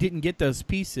even if they didn't get those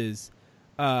pieces,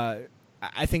 I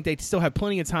think they'd still have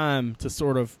plenty of time to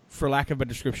sort of, for lack of a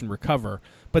description, recover.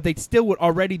 But they still would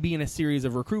already be in a series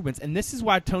of recruitments, and this is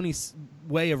why Tony's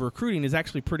way of recruiting is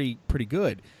actually pretty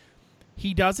good.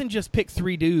 He doesn't just pick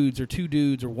 3 dudes or 2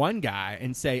 dudes or one guy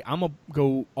and say, I'm going to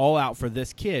go all out for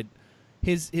this kid.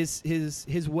 His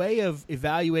way of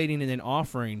evaluating and then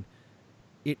offering,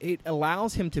 it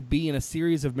allows him to be in a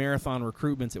series of marathon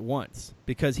recruitments at once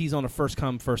because he's on a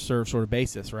first-come, first-served sort of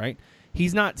basis, right?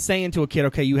 He's not saying to a kid,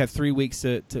 okay, you have 3 weeks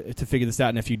to figure this out,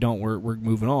 and if you don't, we're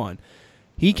moving on.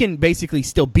 He can basically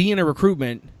still be in a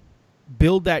recruitment,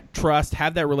 build that trust,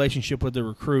 have that relationship with the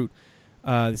recruit.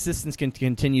 The assistants can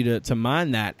continue to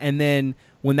mine that. And then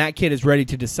when that kid is ready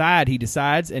to decide, he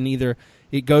decides, and either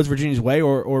it goes Virginia's way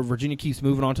or Virginia keeps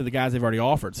moving on to the guys they've already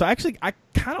offered. So actually, I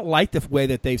kind of like the way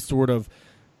that they've sort of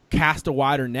cast a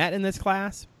wider net in this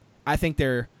class. I think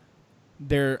they're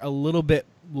a little bit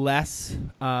less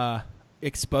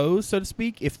exposed, so to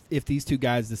speak, if these 2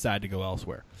 guys decide to go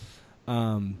elsewhere.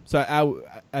 So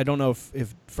I don't know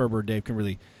if Ferber or Dave can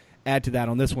really add to that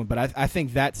on this one, but I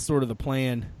think that's sort of the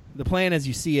plan. The plan as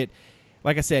you see it,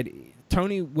 like I said,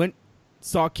 Tony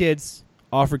saw kids,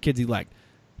 offered kids he liked.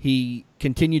 He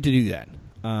continued to do that.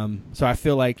 So I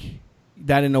feel like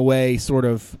that in a way sort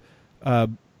of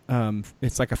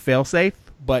it's like a fail-safe,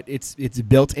 but it's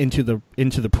built into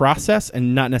the process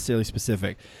and not necessarily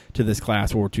specific to this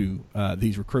class or to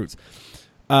these recruits.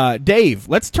 Dave,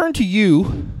 let's turn to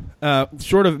you.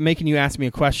 Short of making you ask me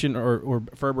a question or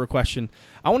Ferber a question,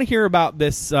 I want to hear about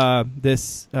this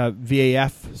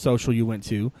VAF social you went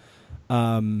to.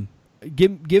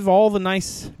 Give all the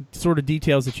nice sort of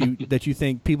details that you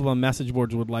think people on message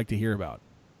boards would like to hear about.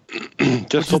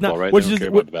 Just football, right?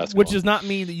 Which does not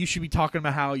mean that you should be talking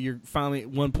about how you're finally at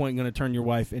one point going to turn your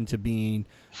wife into being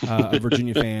a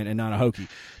Virginia fan and not a Hokie.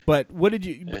 But what did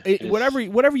you?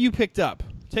 Whatever you picked up,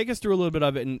 take us through a little bit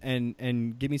of it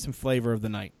and give me some flavor of the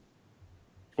night.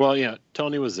 Well, yeah,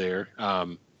 Tony was there.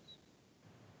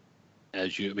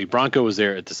 Bronco was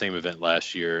there at the same event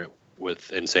last year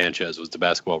and Sanchez was the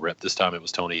basketball rep. This time it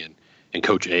was Tony and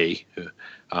Coach A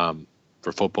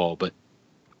for football. But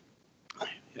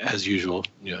as usual,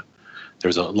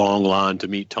 there's a long line to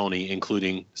meet Tony,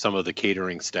 including some of the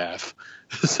catering staff.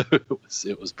 So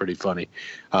it was pretty funny.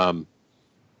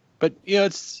 But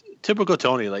it's typical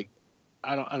Tony. Like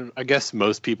I guess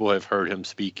most people have heard him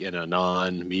speak in a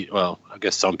I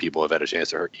guess some people have had a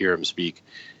chance to hear him speak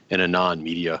in a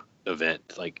non-media event.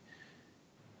 Like,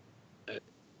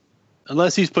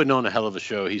 unless he's putting on a hell of a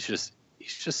show, he's just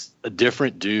a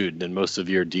different dude than most of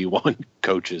your D1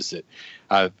 coaches that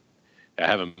I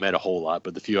haven't met a whole lot,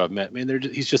 but the few I've met, man,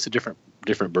 he's just a different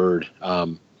bird.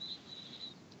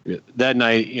 That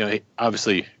night,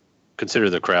 obviously consider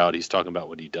the crowd. He's talking about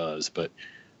what he does, but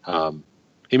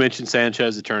he mentioned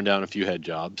Sanchez had turned down a few head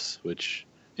jobs, which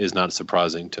is not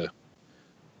surprising to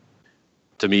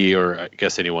to me, or I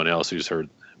guess anyone else who's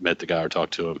met the guy or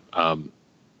talked to him.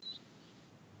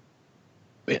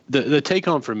 The take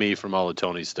home for me from all of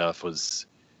Tony's stuff was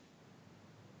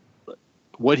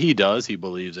what he does. He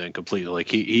believes in completely. Like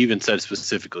he even said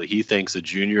specifically, he thinks a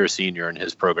junior or senior in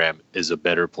his program is a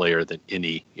better player than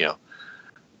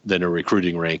than a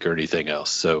recruiting rank or anything else.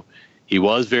 So he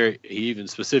even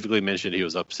specifically mentioned he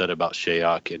was upset about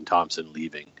Shayok and Thompson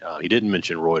leaving. He didn't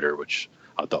mention Reuter, which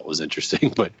I thought was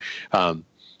interesting, but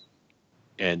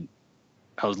and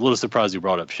I was a little surprised he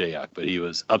brought up Shayok, but he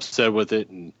was upset with it,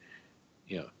 and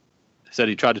said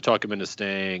he tried to talk him into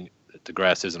staying. That the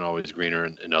grass isn't always greener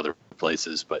in other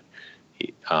places, but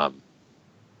he.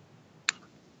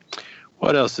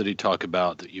 What else did he talk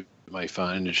about that you might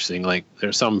find interesting? Like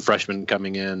there's some freshmen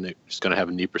coming in. They're just going to have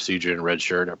a knee procedure and a red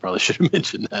shirt. I probably should have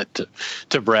mentioned that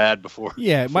to Brad before.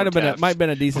 Yeah, it might have been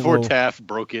a decent before Taft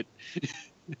broke it.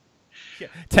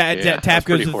 Taft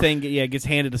goes to the thing, gets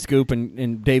handed a scoop,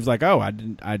 and Dave's like, "Oh, I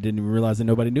didn't even realize that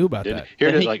nobody knew about that." Here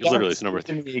it is, like literally, it's number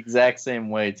 3. The exact same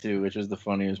way too, which was the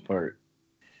funniest part.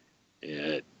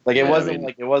 Yeah, like it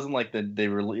wasn't like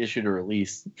they issued a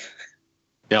release.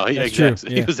 No,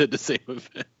 exactly. Yeah. He was at the same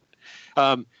event.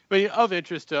 But of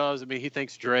interest to us, he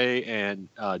thinks Dre and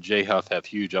Jay Huff have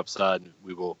huge upside. And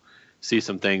we will see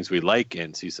some things we like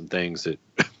and see some things that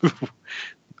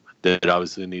that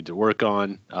obviously need to work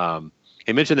on.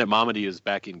 He mentioned that Mamadi is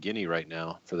back in Guinea right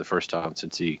now for the first time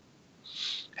since he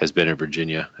has been in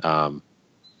Virginia.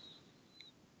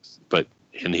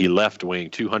 And he left weighing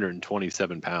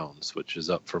 227 pounds, which is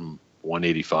up from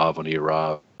 185 when he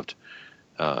arrived.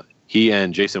 He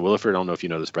and Jason Williford, I don't know if you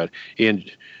know this, Brad. He and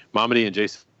Mamadi and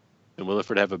Jason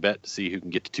Williford have a bet to see who can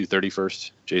get to 230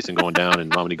 first. Jason going down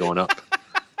and Mamadi going up.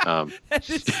 That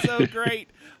is so great.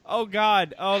 Oh,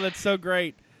 God. Oh, that's so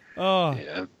great. Oh,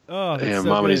 yeah. Oh, that's and so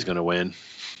Mamadi's good. going to win.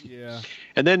 Yeah.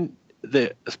 And then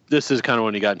this is kind of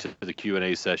when he got into the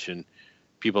Q&A session.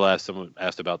 Someone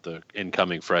asked about the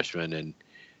incoming freshmen, and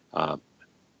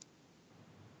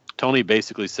Tony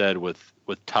basically said with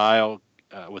Tile,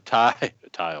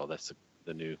 that's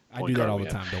the new I do that all the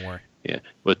time, don't worry. Yeah,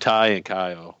 with Ty and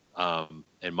Kyle and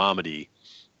Mamadi,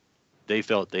 they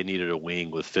felt they needed a wing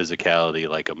with physicality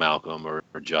like a Malcolm or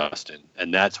Justin,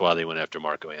 and that's why they went after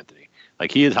Marco Anthony.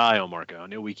 Like, he is high on Marco. I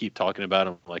know we keep talking about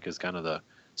him like as kind of the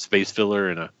space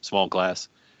filler in a small class.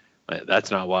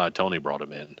 That's not why Tony brought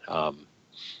him in.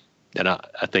 And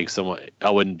I think I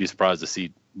wouldn't be surprised to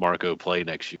see Marco play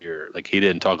next year. Like, he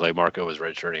didn't talk like Marco was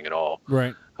redshirting at all.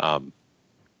 Right.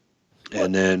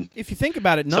 And then if you think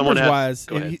about it numbers-wise,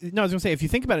 I was going to say, if you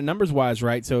think about it numbers-wise,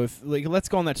 right, so let's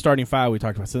go on that starting five we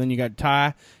talked about. So then you got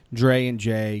Ty, Dre, and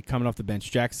Jay coming off the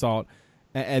bench, Jack Salt,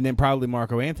 and then probably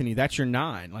Marco Anthony. That's your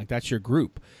 9. Like, that's your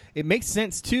group. It makes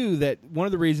sense, too, that one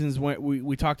of the reasons when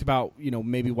we talked about,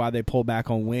 maybe why they pull back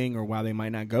on wing or why they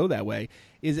might not go that way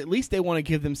is at least they want to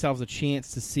give themselves a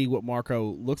chance to see what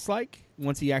Marco looks like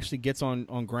once he actually gets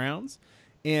on grounds.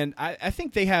 And I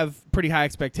think they have pretty high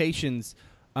expectations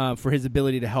for his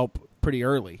ability to help pretty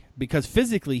early, because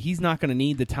physically he's not going to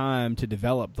need the time to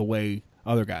develop the way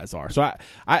other guys are. So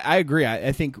I agree.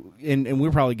 I think, and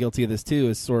we're probably guilty of this too,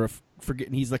 is sort of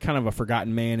forgetting he's kind of a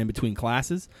forgotten man in between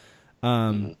classes.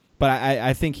 But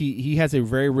I think he has a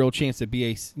very real chance to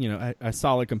be a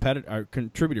solid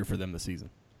contributor for them this season.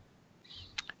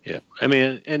 Yeah, and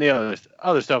the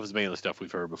other stuff is mainly stuff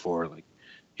we've heard before. Like,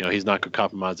 he's not going to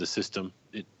compromise the system.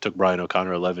 It took Brian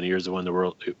O'Connor 11 years to win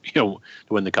to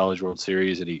win the College World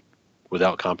Series, and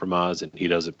without compromise, and he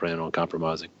doesn't plan on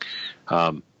compromising.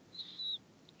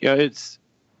 It's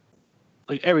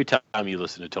like every time you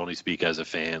listen to Tony speak as a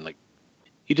fan, like,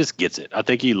 he just gets it. I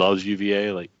think he loves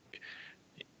UVA. Like,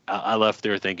 I left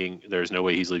there thinking there's no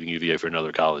way he's leaving UVA for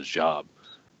another college job.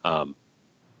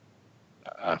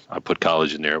 I put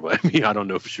college in there, but I don't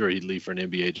know for sure he'd leave for an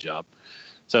NBA job.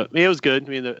 So it was good.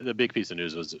 The big piece of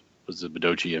news was the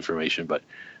Badochi information, but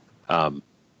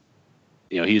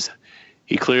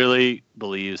he clearly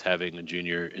believes having a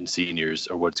junior and seniors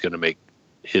are what's going to make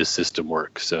his system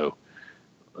work. So,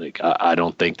 like, I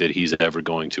don't think that he's ever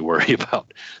going to worry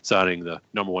about signing the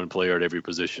number one player at every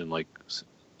position like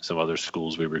some other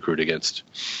schools we recruit against.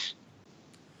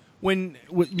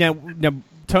 Now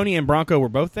Tony and Bronco were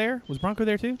both there? Was Bronco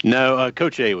there too? No,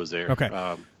 Coach A was there. Okay.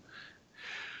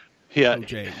 Yeah.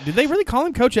 Coach A. Did they really call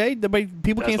him Coach A?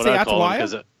 People can't say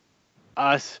Atawaya?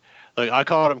 I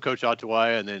called him Coach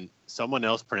Atawaya, and then someone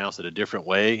else pronounced it a different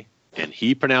way, and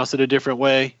he pronounced it a different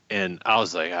way, and I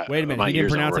was like, wait a minute, he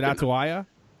didn't pronounce it Atawaya?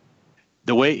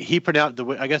 The way he pronounced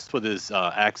I guess with his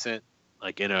accent,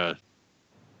 like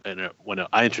when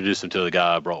I introduced him to the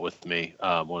guy I brought with me,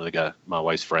 one of my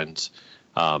wife's friends,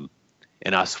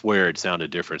 And I swear it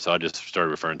sounded different, so I just started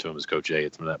referring to him as Coach A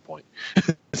from that point.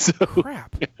 So,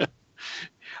 Crap.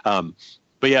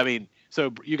 But yeah, I mean,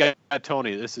 so you got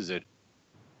Tony. This is it.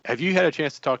 Have you had a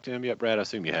chance to talk to him yet, Brad? I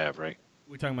assume you have, right?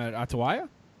 We talking about Atawaya?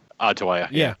 Atawaya.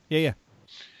 Yeah. I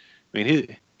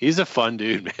mean, he's a fun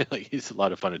dude, man. Like, he's a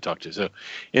lot of fun to talk to. So,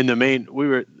 in the main,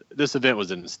 this event was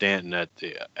in Stanton at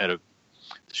a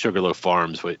Sugarloaf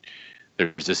Farms, but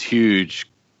there's this huge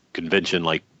convention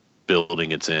like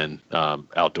building it's in,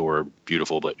 outdoor,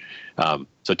 beautiful. But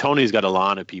so Tony's got a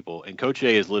line of people, and Coach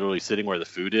A is literally sitting where the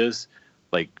food is,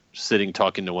 like sitting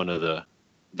talking to one of the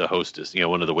hostess,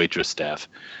 one of the waitress staff,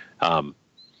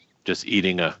 just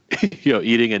eating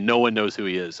eating, and no one knows who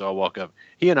he is. So I walk up.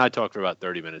 He and I talk for about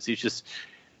 30 minutes. He's just,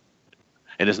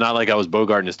 and it's not like I was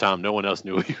bogarting his time. No one else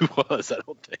knew who he was, I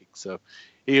don't think. So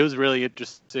he was really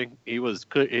interesting. He was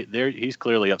there. He's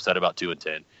clearly upset about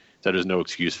 2-10. So there's no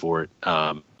excuse for it.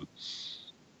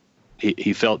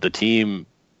 He felt the team,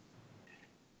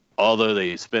 although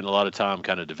they spent a lot of time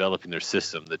kind of developing their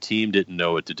system, the team didn't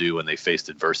know what to do when they faced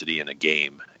adversity in a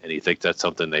game. And he thinks that's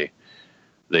something they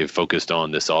focused on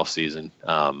this offseason.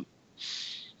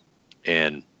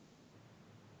 And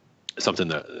something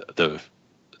that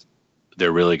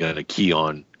they're really going to key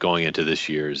on going into this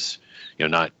year's,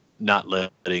 not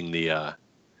letting the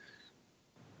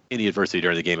any adversity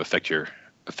during the game affect your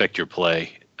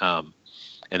play. And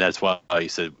that's why he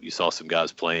said you saw some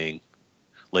guys playing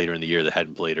later in the year that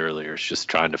hadn't played earlier. It's just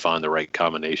trying to find the right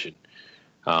combination.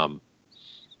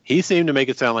 He seemed to make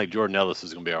it sound like Jordan Ellis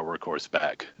is going to be our workhorse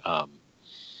back.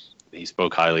 He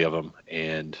spoke highly of him,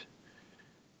 and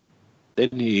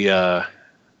then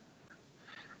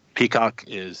Peacock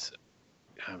is.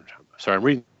 I'm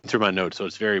reading through my notes, so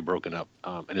it's very broken up,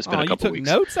 and it's been a couple you took weeks.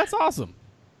 Notes? That's awesome.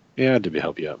 Yeah, to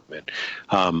help you out, man.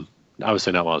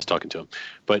 Obviously not while I was talking to him,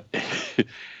 but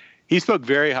he spoke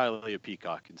very highly of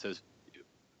Peacock and says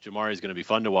Jamari is going to be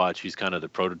fun to watch. He's kind of the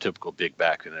prototypical big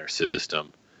back in their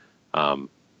system.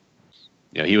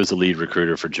 He was the lead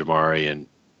recruiter for Jamari, and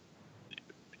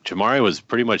Jamari was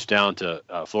pretty much down to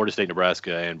Florida State,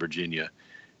 Nebraska, and Virginia.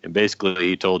 And basically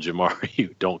he told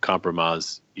Jamari, don't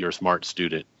compromise. You're a smart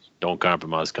student. Don't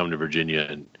compromise. Come to Virginia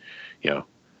and,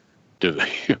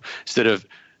 instead of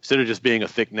just being a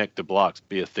thick neck to blocks,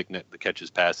 be a thick neck that catches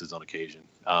passes on occasion.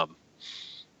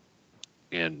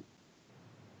 And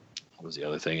what was the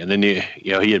other thing? And then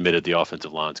he admitted the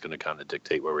offensive line is going to kind of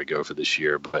dictate where we go for this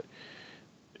year. But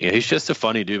he's just a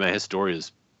funny dude, man. His story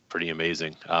is pretty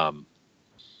amazing. I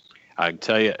can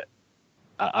tell you,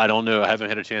 I don't know. I haven't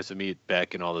had a chance to meet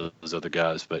Beck and all those other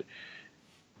guys, but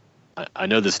I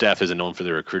know the staff isn't known for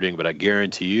their recruiting. But I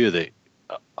guarantee you that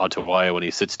Atawaya, when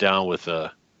he sits down with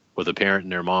a parent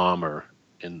and their mom, or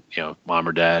mom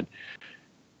or dad,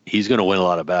 he's going to win a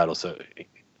lot of battles. So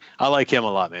I like him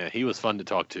a lot, man. He was fun to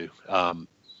talk to.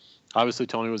 Obviously,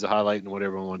 Tony was a highlight in what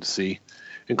everyone wanted to see,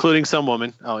 including some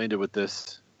woman. I'll end it with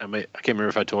this. I can't remember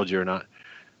if I told you or not,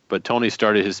 but Tony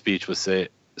started his speech with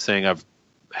saying, I've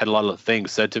had a lot of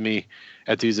things said to me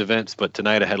at these events, but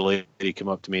tonight I had a lady come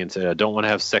up to me and say, I don't want to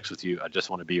have sex with you. I just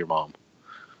want to be your mom.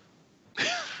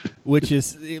 Which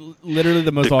is literally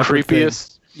the most awkward creepiest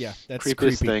thing. Yeah, that's creepiest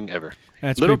creepy. thing ever.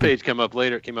 That's Little creepy. Page came up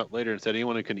later and said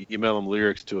anyone who can email him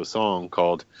lyrics to a song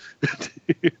called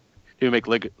he would make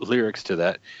lyrics to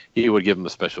that, he would give him a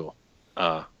special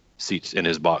seats in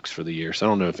his box for the year. So I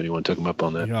don't know if anyone took him up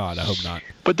on that. God, I hope not.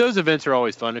 But those events are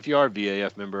always fun. If you are a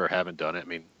VAF member or haven't done it, I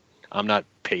mean, I'm not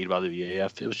paid by the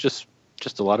VAF. It was just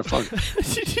a lot of fun.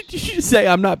 Did you say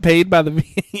I'm not paid by the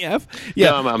VAF?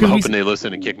 Yeah, no, I'm hoping they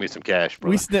listen and kick me some cash,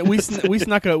 bro. We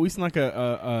snuck a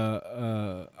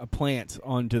plant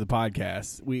onto the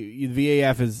podcast. The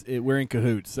VAF we're in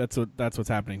cahoots. That's what's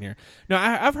happening here.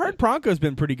 Now I've heard Bronco's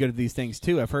been pretty good at these things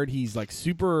too. I've heard he's like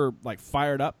super like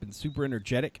fired up and super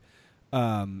energetic,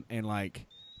 and like,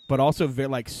 but also very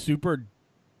like super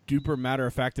duper matter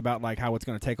of fact about like how it's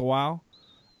going to take a while,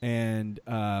 and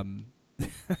I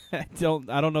don't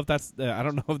know if that's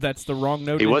the wrong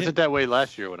note. He wasn't that way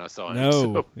last year when I saw him. No,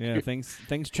 so. yeah,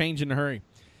 things change in a hurry.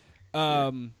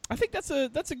 I think that's a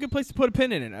good place to put a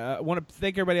pin in it. I want to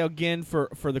thank everybody again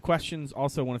for the questions.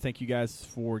 Also, want to thank you guys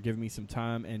for giving me some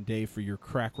time, and Dave for your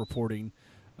crack reporting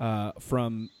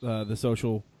from the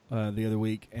social the other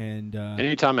week. And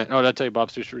anytime, did I tell you Bob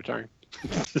Stoops retiring?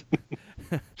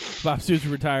 Bob Stoops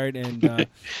retired, and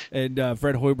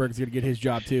Fred Hoiberg's going to get his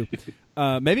job too.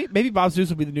 Maybe Bob Stoops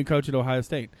will be the new coach at Ohio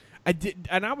State. I'm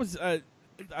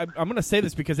going to say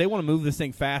this because they want to move this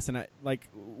thing fast, and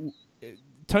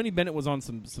Tony Bennett was on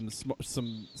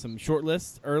some short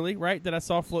lists early, right? That I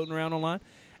saw floating around online,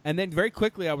 And then very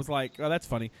quickly I was like, oh, that's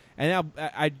funny. And now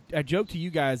I joked to you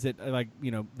guys that like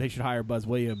they should hire Buzz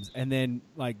Williams. And then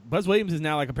like Buzz Williams is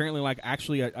now like apparently like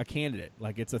actually a candidate.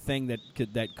 Like it's a thing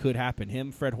that could happen.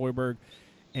 Him, Fred Hoiberg,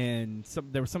 and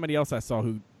there was somebody else I saw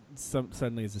who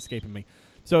suddenly is escaping me.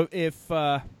 So if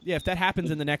that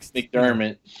happens in the next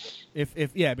McDermott,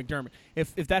 McDermott,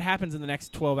 if that happens in the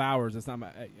next 12 hours, it's not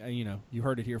you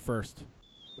heard it here first,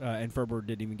 and Ferber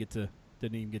didn't even get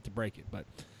to break it. But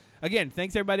again,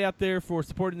 thanks everybody out there for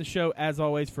supporting the show as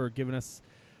always, for giving us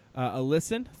a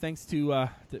listen. Thanks to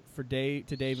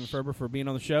Dave and Ferber for being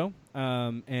on the show,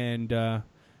 and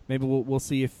maybe we'll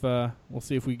see if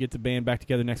we get the band back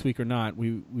together next week or not.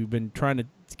 We've been trying to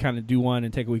kind of do one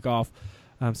and take a week off.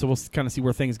 So we'll kind of see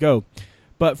where things go.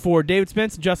 But for David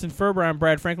Spence and Justin Ferber, I'm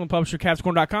Brad Franklin, publisher,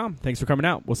 CavsCorner.com. Thanks for coming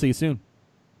out. We'll see you soon.